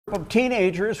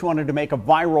Teenagers wanted to make a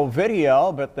viral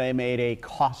video, but they made a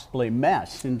costly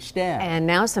mess instead. And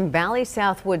now some Valley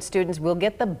Southwood students will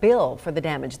get the bill for the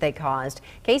damage they caused.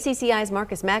 KCCI's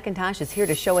Marcus McIntosh is here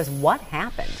to show us what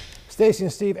happened. Stacy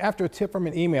and Steve, after a tip from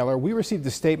an emailer, we received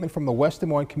a statement from the West Des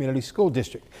Moines Community School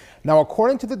District. Now,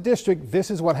 according to the district,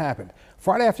 this is what happened.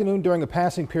 Friday afternoon during a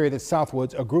passing period at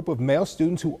Southwoods, a group of male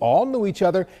students who all knew each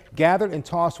other gathered and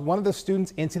tossed one of the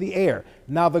students into the air.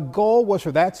 Now, the goal was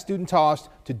for that student tossed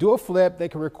to do a flip they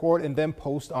could record and then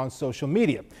post on social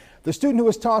media. The student who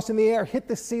was tossed in the air hit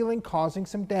the ceiling, causing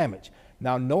some damage.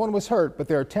 Now, no one was hurt, but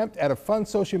their attempt at a fun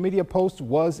social media post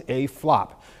was a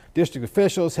flop. District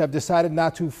officials have decided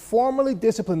not to formally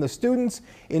discipline the students.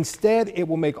 Instead, it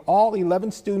will make all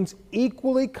 11 students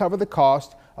equally cover the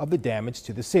cost of the damage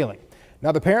to the ceiling.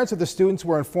 Now, the parents of the students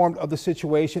were informed of the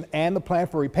situation and the plan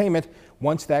for repayment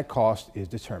once that cost is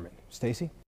determined. Stacy?